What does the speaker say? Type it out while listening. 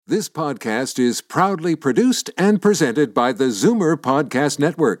This podcast is proudly produced and presented by the Zoomer Podcast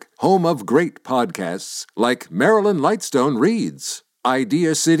Network, home of great podcasts like Marilyn Lightstone Reads,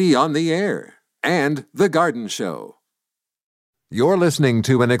 Idea City on the Air, and The Garden Show. You're listening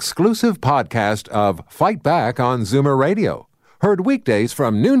to an exclusive podcast of Fight Back on Zoomer Radio, heard weekdays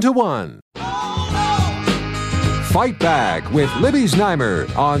from noon to 1. Fight Back with Libby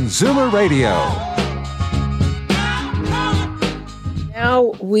Znaimer on Zoomer Radio.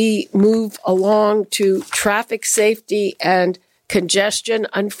 Now we move along to traffic safety and congestion.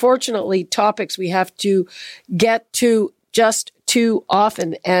 Unfortunately, topics we have to get to just too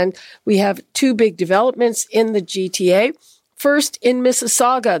often. And we have two big developments in the GTA. First, in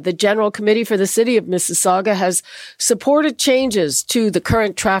Mississauga, the General Committee for the City of Mississauga has supported changes to the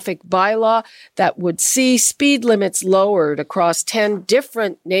current traffic bylaw that would see speed limits lowered across 10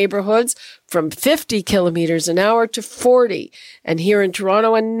 different neighborhoods from 50 kilometers an hour to 40. And here in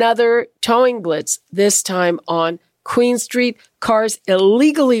Toronto, another towing blitz, this time on Queen Street. Cars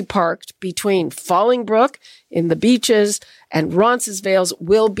illegally parked between Fallingbrook in the Beaches and Roncesvalles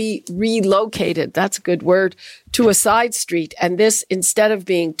will be relocated. That's a good word, to a side street. And this, instead of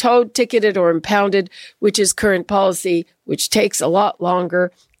being towed, ticketed, or impounded, which is current policy, which takes a lot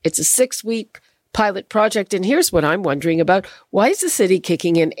longer. It's a 6-week pilot project. And here's what I'm wondering about. Why is the city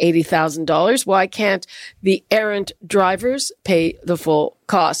kicking in $80,000? Why can't the errant drivers pay the full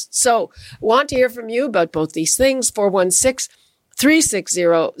cost? So I want to hear from you about both these things.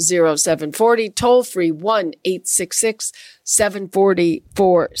 416-360-0740, toll free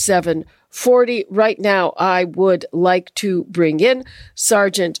 1-866-740-4740. Right now, I would like to bring in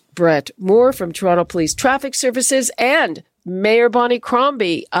Sergeant Brett Moore from Toronto Police Traffic Services and Mayor Bonnie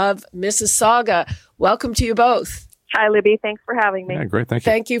Crombie of Mississauga. Welcome to you both. Hi, Libby. Thanks for having me. Yeah, great. Thank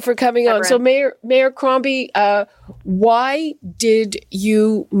you. Thank you for coming on. So, Mayor Crombie, why did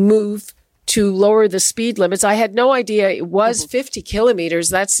you move to lower the speed limits? I had no idea it was 50 kilometers.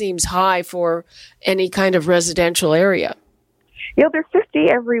 That seems high for any kind of residential area. You know, they're 50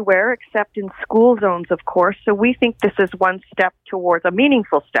 everywhere except in school zones, of course. So we think this is one step towards a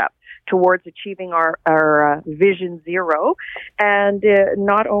meaningful step towards achieving our Vision Zero. And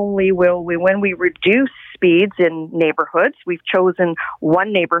not only will we, when we reduce speeds in neighborhoods, we've chosen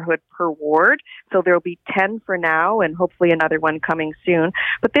one neighborhood per ward. So there'll be 10 for now and hopefully another one coming soon.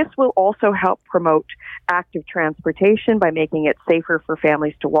 But this will also help promote active transportation by making it safer for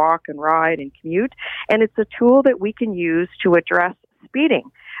families to walk and ride and commute. And it's a tool that we can use to address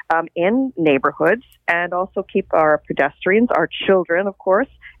speeding in neighborhoods and also keep our pedestrians, our children, of course,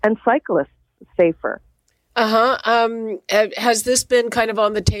 and cyclists safer. Has this been kind of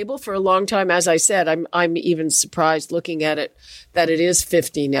on the table for a long time? As I said, I'm even surprised looking at it that it is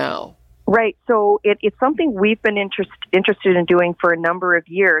 50 now. Right. So it's something we've been interested in doing for a number of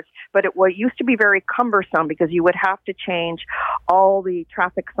years, but it used to be very cumbersome because you would have to change all the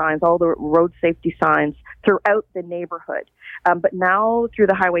traffic signs, all the road safety signs throughout the neighborhood. But now through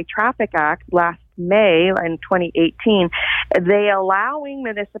the Highway Traffic Act last May in 2018, they allowing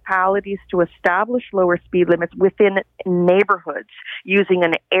municipalities to establish lower speed limits within neighborhoods using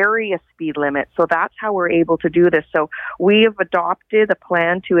an area speed limit. So that's how we're able to do this. So we have adopted a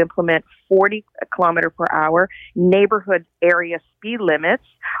plan to implement 40 kilometer per hour neighborhood area speed limits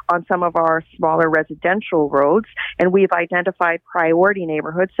on some of our smaller residential roads. And we've identified priority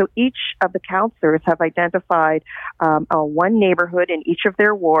neighborhoods. So each of the councillors have identified one neighborhood in each of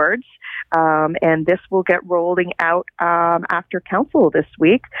their wards. And this will get rolling out after council this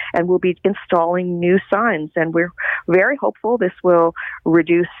week, and we'll be installing new signs. And we're very hopeful this will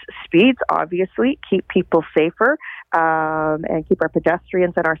reduce speeds, obviously, keep people safer, and keep our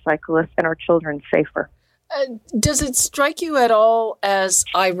pedestrians and our cyclists and our children safer. Does it strike you at all as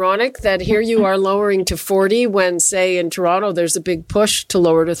ironic that here you are lowering to 40 when, say, in Toronto, there's a big push to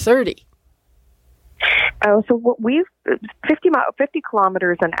lower to 30? So what 50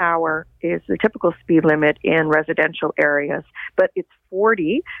 kilometers an hour is the typical speed limit in residential areas, but it's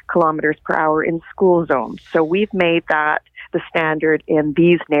 40 kilometers per hour in school zones. So we've made that the standard in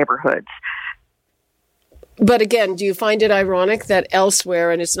these neighborhoods. But again, do you find it ironic that elsewhere,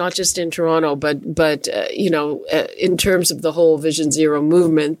 and it's not just in Toronto, but in terms of the whole Vision Zero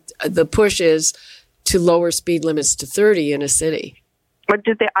movement, the push is to lower speed limits to 30 in a city? But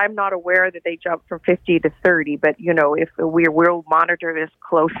I'm not aware that they jumped from 50 to 30, but, if we'll monitor this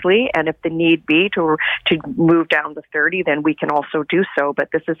closely, and if the need be to move down to 30, then we can also do so. But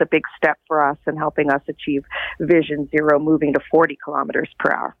this is a big step for us in helping us achieve Vision Zero, moving to 40 kilometers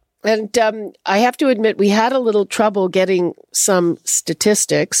per hour. And I have to admit, we had a little trouble getting some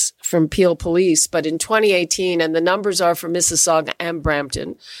statistics from Peel Police, but in 2018, and the numbers are for Mississauga and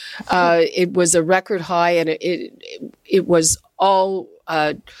Brampton, it was a record high, and it was all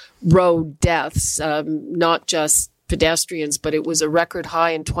road deaths, not just pedestrians, but it was a record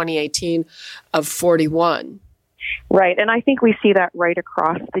high in 2018 of 41. Right, and I think we see that right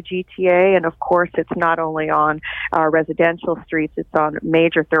across the GTA, and of course it's not only on residential streets, it's on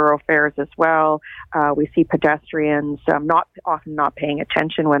major thoroughfares as well. We see pedestrians often not paying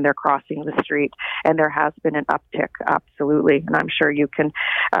attention when they're crossing the street, and there has been an uptick, absolutely, and I'm sure you can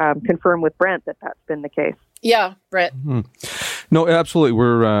confirm with Brent that that's been the case. Yeah, Brett. Mm-hmm. No, absolutely.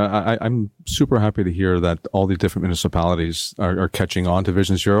 I'm super happy to hear that all these different municipalities are catching on to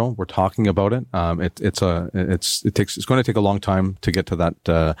Vision Zero. We're talking about it. It's going to take a long time to get to that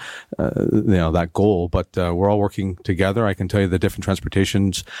that goal, but we're all working together. I can tell you the different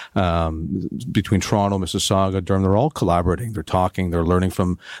transportations between Toronto, Mississauga, Durham, they're all collaborating. They're talking. They're learning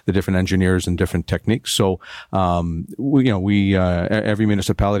from the different engineers and different techniques. So every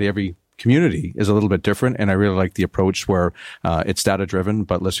municipality, every community is a little bit different, and I really like the approach where it's data driven,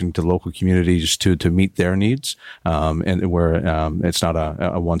 but listening to local communities to meet their needs, and where it's not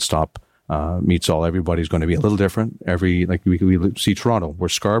a one stop meets all. Everybody's going to be a little different. Like we see Toronto, where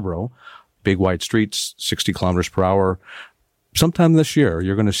Scarborough, big wide streets, 60 kilometers per hour. Sometime this year,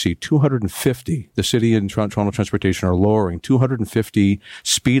 you're going to see 250. The city and Toronto Transportation are lowering 250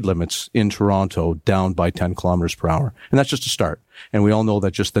 speed limits in Toronto down by 10 kilometers per hour. And that's just a start. And we all know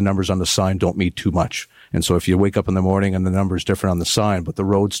that just the numbers on the sign don't mean too much. And so if you wake up in the morning and the number is different on the sign, but the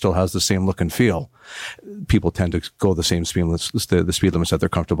road still has the same look and feel, people tend to go the same speed limits, the speed limits that they're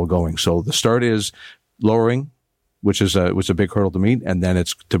comfortable going. So the start is lowering, which is a big hurdle to meet, and then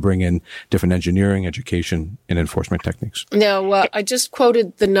it's to bring in different engineering, education, and enforcement techniques. Now, I just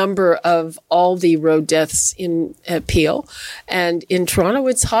quoted the number of all the road deaths in Peel, and in Toronto,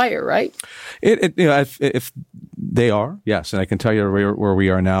 it's higher, right? If they are, yes, and I can tell you where we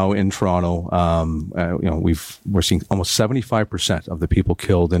are now in Toronto. We're seeing almost 75% of the people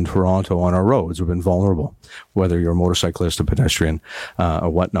killed in Toronto on our roads have been vulnerable, whether you're a motorcyclist, a pedestrian, or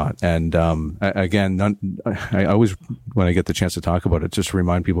whatnot. And again, I always, when I get the chance to talk about it, just to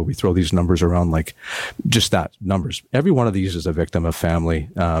remind people, we throw these numbers around like just that, numbers. Every one of these is a victim of family,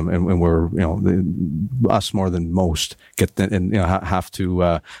 and we're, us more than most have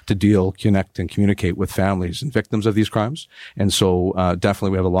to deal, connect, and communicate with families and victims of these crimes. And so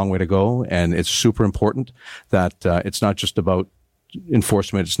definitely we have a long way to go, and it's super important that it's not just about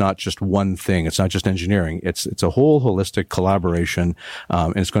enforcement. It's not just one thing. It's not just engineering. It's a whole holistic collaboration,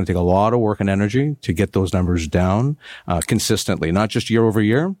 and it's going to take a lot of work and energy to get those numbers down consistently, not just year over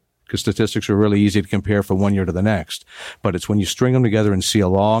year, because statistics are really easy to compare from one year to the next. But it's when you string them together and see a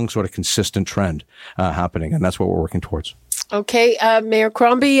long sort of consistent trend happening, and that's what we're working towards. Okay, Mayor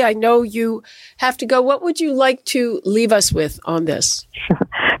Crombie, I know you have to go. What would you like to leave us with on this?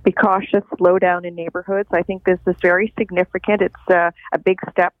 Be cautious, slow down in neighborhoods. I think this is very significant. It's a big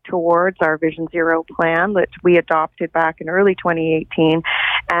step towards our Vision Zero plan that we adopted back in early 2018.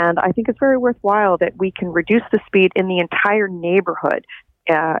 And I think it's very worthwhile that we can reduce the speed in the entire neighborhood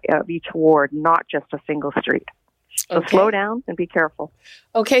of each ward, not just a single street. So Okay. Slow down and be careful.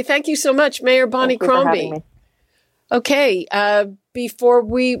 Okay, thank you so much, Mayor Bonnie Thank you for having Crombie. me. Okay, before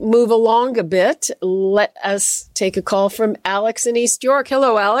we move along a bit, let us take a call from Alex in East York.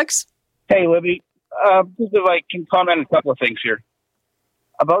 Hello, Alex. Hey, Libby. Just if I can comment on a couple of things here.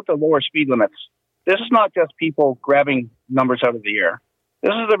 About the lower speed limits. This is not just people grabbing numbers out of the air.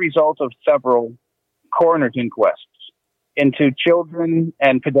 This is the result of several coroner's inquests into children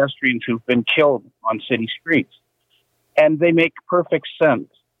and pedestrians who've been killed on city streets. And they make perfect sense.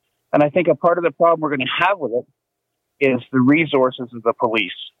 And I think a part of the problem we're going to have with it is the resources of the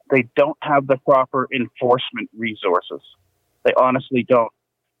police. They don't have the proper enforcement resources. They honestly don't.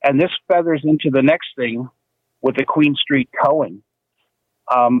 And this feathers into the next thing with the Queen Street towing.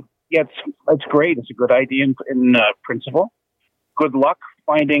 It's great. It's a good idea in principle. Good luck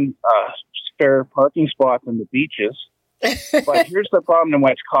finding spare parking spots on the beaches. But here's the problem and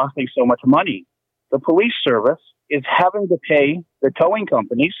why it's costing so much money. The police service is having to pay the towing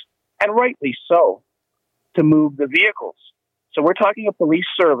companies, and rightly so, to move the vehicles. So we're talking a police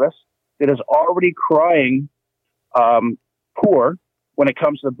service that is already crying poor when it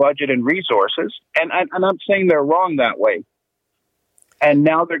comes to budget and resources. And I'm saying they're wrong that way. And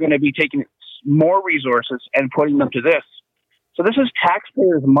now they're going to be taking more resources and putting them to this. So this is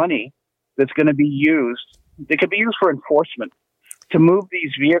taxpayers' money that's going to be used. They could be used for enforcement to move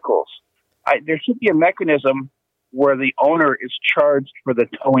these vehicles. There should be a mechanism where the owner is charged for the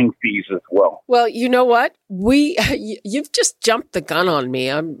towing fees as well? Well, you know what? You've just jumped the gun on me.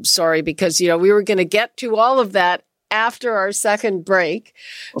 I'm sorry, because, we were going to get to all of that after our second break.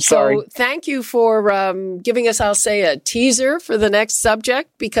 Sorry. So thank you for giving us, I'll say, a teaser for the next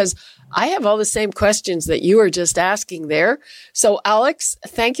subject, because I have all the same questions that you were just asking there. So, Alex,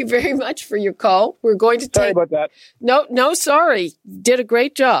 thank you very much for your call. We're going to Sorry about that. No, sorry. Did a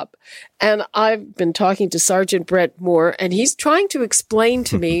great job. And I've been talking to Sergeant Brett Moore, and he's trying to explain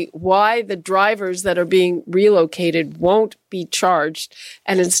to me why the drivers that are being relocated won't be charged,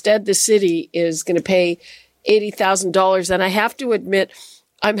 and instead the city is going to pay $80,000. And I have to admit,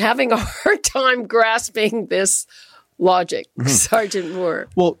 I'm having a hard time grasping this logic, Sergeant Moore.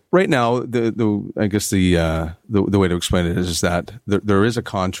 Well, right now, I guess the way to explain it is that there is a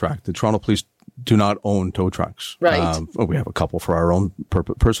contract. The Toronto Police do not own tow trucks. Right. We have a couple for our own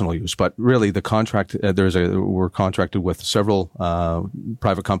personal use, but really the contract, we're contracted with several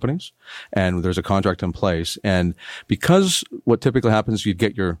private companies, and there's a contract in place. And because what typically happens, you'd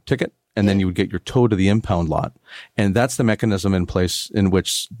get your ticket, and then you would get your tow to the impound lot. And that's the mechanism in place in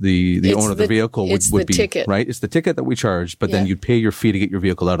which the owner of the vehicle would be, ticket. Right? It's the ticket that we charge, but then you'd pay your fee to get your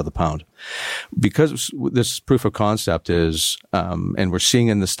vehicle out of the pound. Because this proof of concept is, and we're seeing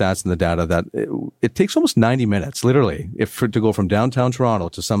in the stats and the data that it takes almost 90 minutes, literally, to go from downtown Toronto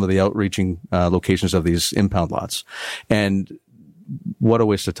to some of the outreaching locations of these impound lots. And what a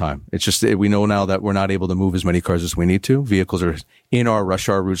waste of time. It's just, we know now that we're not able to move as many cars as we need to. Vehicles are in our rush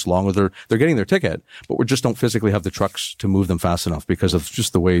hour routes longer. They're getting their ticket, but we just don't physically have the trucks to move them fast enough because of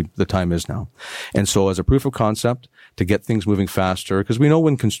just the way the time is now. And so as a proof of concept to get things moving faster, because we know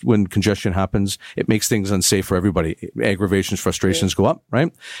when congestion happens, it makes things unsafe for everybody. Aggravations, frustrations go up,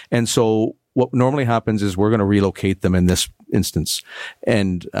 right? And so what normally happens is we're going to relocate them in this instance.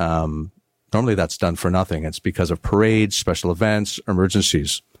 And, normally that's done for nothing. It's because of parades, special events,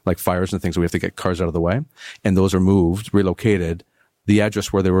 emergencies, like fires and things. We have to get cars out of the way, and those are moved, relocated. The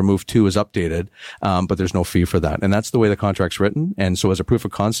address where they were moved to is updated, but there's no fee for that. And that's the way the contract's written. And so as a proof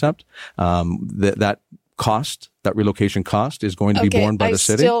of concept, that cost, that relocation cost, is going to be borne by the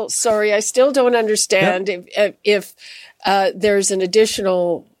city. I still don't understand if there's an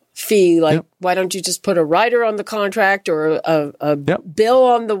additional fee, why don't you just put a rider on the contract or a bill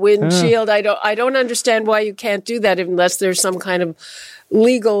on the windshield? I don't understand why you can't do that unless there's some kind of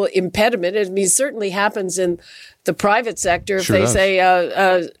legal impediment. I mean, it certainly happens in the private sector if they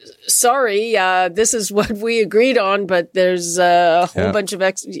say, sorry, this is what we agreed on, but there's a whole bunch of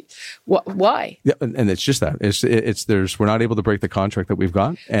why? Yeah, and it's just that. We're not able to break the contract that we've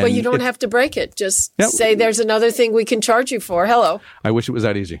got. And but you don't have to break it. Just say there's another thing we can charge you for. Hello. I wish it was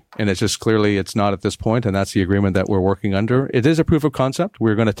that easy. And it's just clearly it's not at this point, and that's the agreement that we're working under. It is a proof of concept.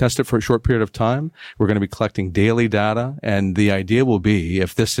 We're going to test it for a short period of time. We're going to be collecting daily data, and the idea will be,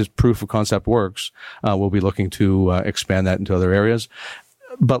 if this is proof of concept works, we'll be looking to expand that into other areas.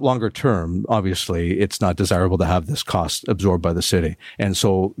 But longer term, obviously, it's not desirable to have this cost absorbed by the city. And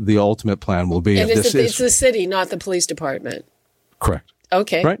so the ultimate plan will be... It's the city, not the police department. Correct.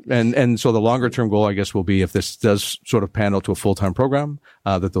 Okay. Right. And so the longer term goal, I guess, will be, if this does sort of pan out to a full-time program,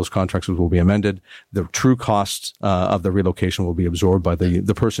 that those contracts will be amended. The true cost of the relocation will be absorbed by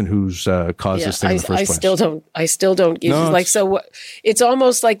the person who's caused this thing in the first place. I still don't get so it's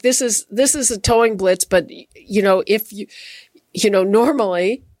almost like this is a towing blitz, but if you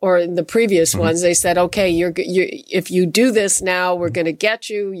normally, or in the previous ones, they said, okay, if you do this now, we're going to get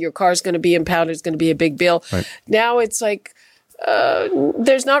you, your car's going to be impounded, it's going to be a big bill. Right. Now it's like,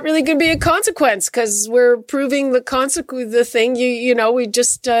 there's not really going to be a consequence because we're proving the thing. We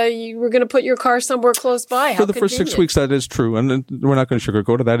just, we're going to put your car somewhere close by. For the first 6 weeks, that is true. And we're not going to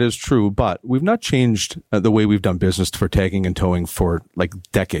sugarcoat it. That is true. But we've not changed the way we've done business for tagging and towing for like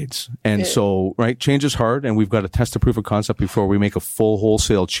decades. And so, right, change is hard, and we've got to test the proof of concept before we make a full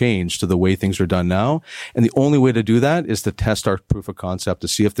wholesale change to the way things are done now. And the only way to do that is to test our proof of concept to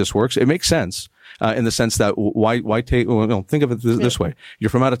see if this works. It makes sense. In the sense that why take, think of it this way. You're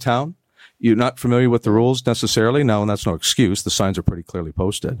from out of town. You're not familiar with the rules necessarily. Now, and that's no excuse. The signs are pretty clearly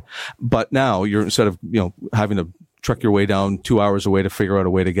posted. But now you're, instead of, having to truck your way down 2 hours away to figure out a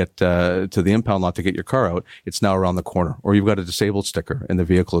way to get to the impound lot to get your car out, it's now around the corner. Or you've got a disabled sticker and the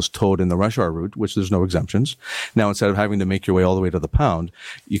vehicle is towed in the rush hour route, which there's no exemptions. Now, instead of having to make your way all the way to the pound,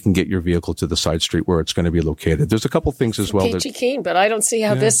 you can get your vehicle to the side street where it's going to be located. There's a couple things as well. Peachy keen, but I don't see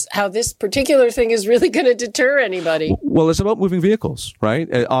how this particular thing is really going to deter anybody. Well, it's about moving vehicles, right?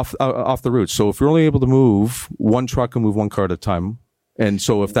 Off the route. So if you're only able to move one truck and move one car at a time, and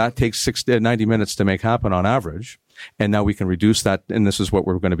so if that takes 90 minutes to make happen on average, And now we can reduce that. And this is what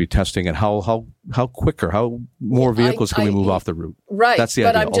we're going to be testing. And how quicker, how more vehicles can we move off the route? Right. That's the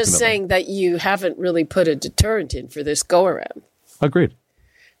idea. But I'm ultimately. just saying that you haven't really put a deterrent in for this go around. Agreed.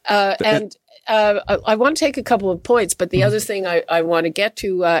 I want to take a couple of points, but the other thing I want to get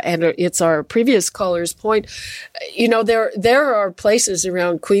to, and it's our previous caller's point, there are places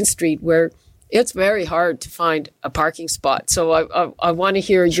around Queen Street where it's very hard to find a parking spot. So I want to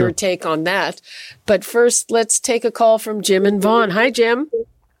hear your take on that. But first, let's take a call from Jim and Vaughan. Hi, Jim.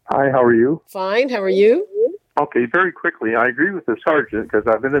 Hi, how are you? Fine. How are you? Okay, very quickly, I agree with the sergeant because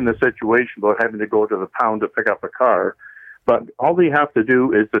I've been in the situation about having to go to the pound to pick up a car. But all they have to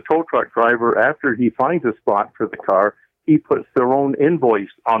do is the tow truck driver, after he finds a spot for the car, he puts their own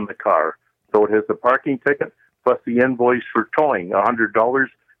invoice on the car. So it has the parking ticket plus the invoice for towing, $100.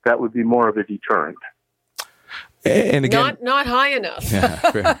 That would be more of a deterrent. And again, not high enough. Yeah,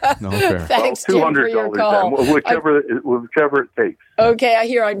 fair. No, fair. Thanks, Jim, for your call. Then, whichever it takes. Okay, I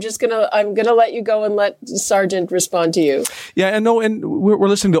hear. I'm gonna let you go and let Sergeant respond to you. Yeah, and we're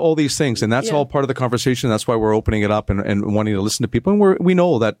listening to all these things, and that's all part of the conversation. That's why we're opening it up and wanting to listen to people. And we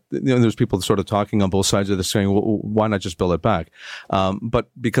know that there's people sort of talking on both sides of this, saying, well, why not just bill it back? But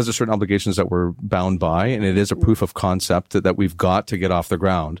because of certain obligations that we're bound by, and it is a proof of concept that we've got to get off the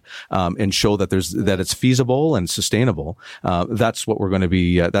ground and show that that it's feasible and sustainable. That's what we're going to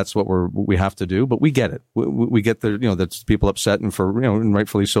be. That's what we have to do. But we get it. We get that's people upset and and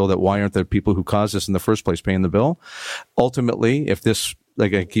rightfully so, that why aren't the people who caused this in the first place paying the bill? Ultimately, if this,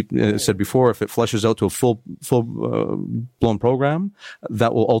 like I said before, if it flushes out to a full blown program,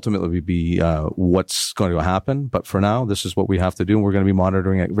 that will ultimately be what's going to happen. But for now, this is what we have to do. And we're going to be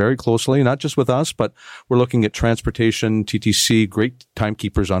monitoring it very closely, not just with us, but we're looking at transportation, TTC, great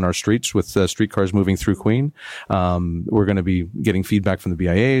timekeepers on our streets with streetcars moving through Queen. We're going to be getting feedback from the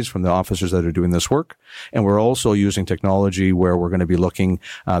BIAs, from the officers that are doing this work. And we're also using technology where we're going to be looking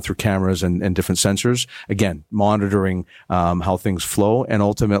through cameras and different sensors, again, monitoring how things flow. And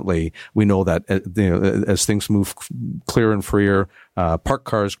ultimately, we know that as things move clearer and freer, parked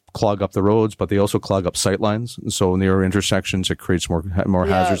cars clog up the roads, but they also clog up sightlines. And so near intersections, it creates more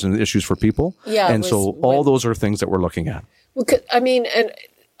hazards and issues for people. Yeah, and so all those are things that we're looking at. Well, and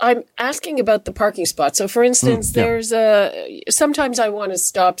I'm asking about the parking spot. So, for instance, there's sometimes I want to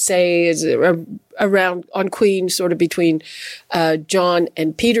stop, say, around on Queen, sort of between John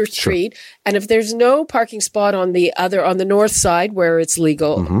and Peter Street. Sure. And if there's no parking spot on the north side where it's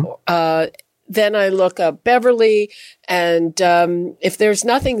legal, then I look up Beverly, and if there's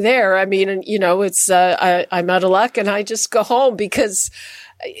nothing there, it's I'm out of luck, and I just go home because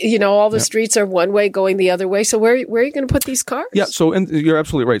all the streets are one way going the other way. So where are you going to put these cars? Yeah. So, and you're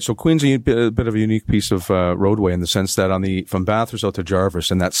absolutely right. So Queen's a bit of a unique piece of roadway in the sense that from Bathurst out to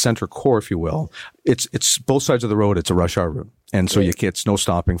Jarvis, and that center core, if you will, it's both sides of the road. It's a rush hour route. And so it's no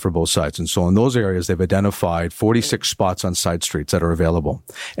stopping for both sides. And so in those areas, they've identified 46 spots on side streets that are available.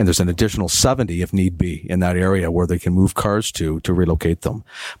 And there's an additional 70 if need be in that area where they can move cars to relocate them.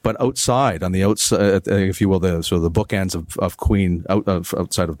 But outside, on the outside, if you will, the bookends of Queen,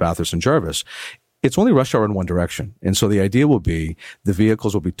 outside of Bathurst and Jarvis, it's only rush hour in one direction. And so the idea will be the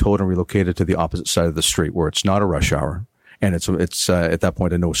vehicles will be towed and relocated to the opposite side of the street where it's not a rush hour. And it's at that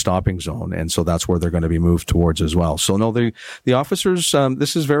point a no stopping zone, and so that's where they're going to be moved towards as well. So no, the officers.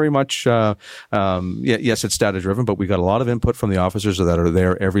 This is very much yes, it's data driven, but we got a lot of input from the officers that are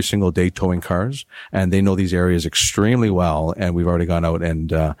there every single day towing cars, and they know these areas extremely well. And we've already gone out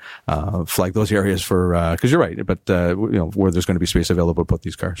and flagged those areas for because you're right, but where there's going to be space available to put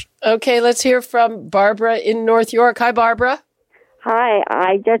these cars. Okay, let's hear from Barbara in North York. Hi, Barbara. Hi.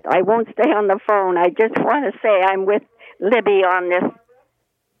 I won't stay on the phone. I just want to say I'm with Libby on this.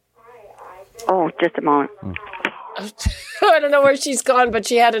 Oh, just a moment. I don't know where she's gone, but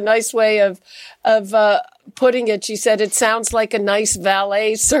she had a nice way of putting it. She said it sounds like a nice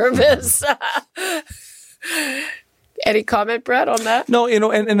valet service. Any comment, Brett, on that? No,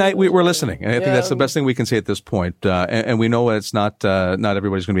 we're listening. I think that's the best thing we can say at this point. And we know it's not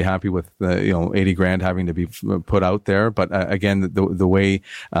everybody's going to be happy with $80,000 having to be put out there. But again, the way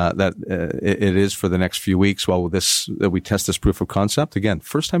that it is for the next few weeks while we test this proof of concept, again,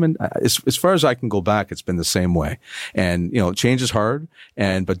 first time as far as I can go back, it's been the same way. And change is hard,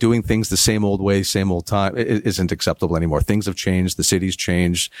 but doing things the same old way, same old time, it isn't acceptable anymore. Things have changed, the city's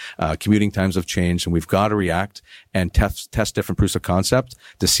changed, commuting times have changed, and we've got to react and test different proofs of concept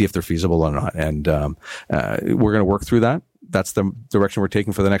to see if they're feasible or not. And we're going to work through that. That's the direction we're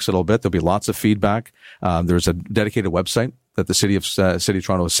taking for the next little bit. There'll be lots of feedback. There's a dedicated website that the City of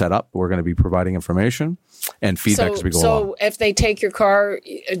Toronto has set up. We're going to be providing information. and feedback as we go along. So if they take your car,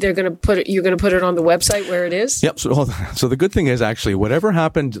 you're going to put it on the website where it is? Yep. So the good thing is actually whatever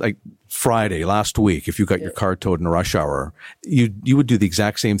happened like Friday last week, if you got your car towed in a rush hour, you would do the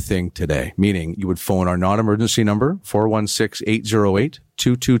exact same thing today, meaning you would phone our non-emergency number,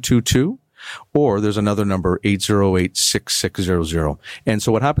 416-808-2222. Or there's another number, 808-6600. And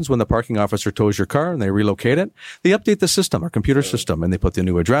so what happens when the parking officer tows your car and they relocate it? They update the system, our computer system, and they put the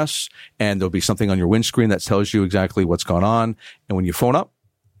new address, and there'll be something on your windscreen that tells you exactly what's gone on. And when you phone up,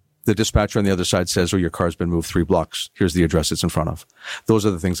 the dispatcher on the other side says, your car's been moved 3 blocks. Here's the address it's in front of. Those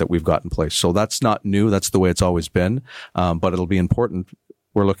are the things that we've got in place. So that's not new. That's the way it's always been. But it'll be important.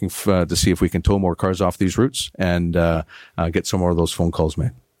 We're looking to see if we can tow more cars off these routes and get some more of those phone calls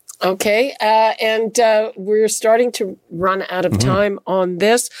made. Okay. And we're starting to run out of time on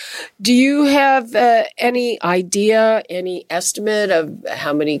this. Do you have any idea, any estimate of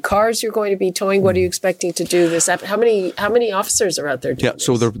how many cars you're going to be towing? What are you expecting to do this? How many officers are out there doing this?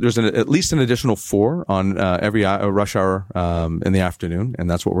 So there's at least an additional 4 on every rush hour in the afternoon,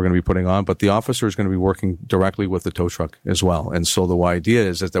 and that's what we're going to be putting on. But the officer is going to be working directly with the tow truck as well. And so the idea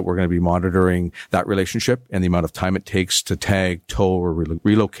is that we're going to be monitoring that relationship and the amount of time it takes to tag, tow, or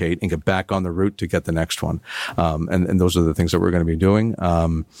relocate and get back on the route to get the next one. And those are the things that we're going to be doing.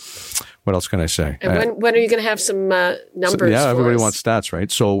 What else can I say? And when are you going to have some numbers? Everybody wants stats,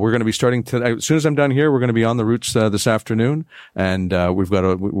 right? So we're going to be starting as soon as I'm done here, we're going to be on the routes this afternoon, and we've got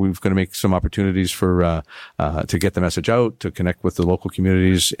to make some opportunities for to get the message out, to connect with the local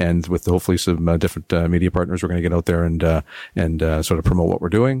communities, and with hopefully some different media partners. We're going to get out there and sort of promote what we're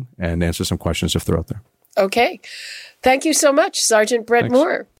doing and answer some questions if they're out there. Okay, thank you so much, Sergeant Brett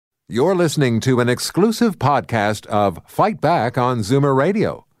Moore. You're listening to an exclusive podcast of Fight Back on Zoomer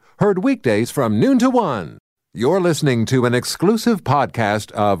Radio. Heard weekdays from noon to 1. You're listening to an exclusive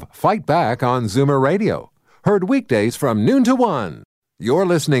podcast of Fight Back on Zoomer Radio. Heard weekdays from noon to 1. You're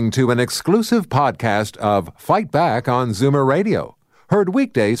listening to an exclusive podcast of Fight Back on Zoomer Radio. Heard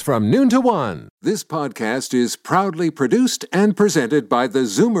weekdays from noon to 1. This podcast is proudly produced and presented by the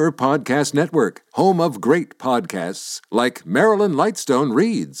Zoomer Podcast Network, home of great podcasts like Marilyn Lightstone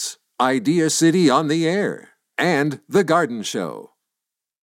Reads, Idea City on the Air, and The Garden Show.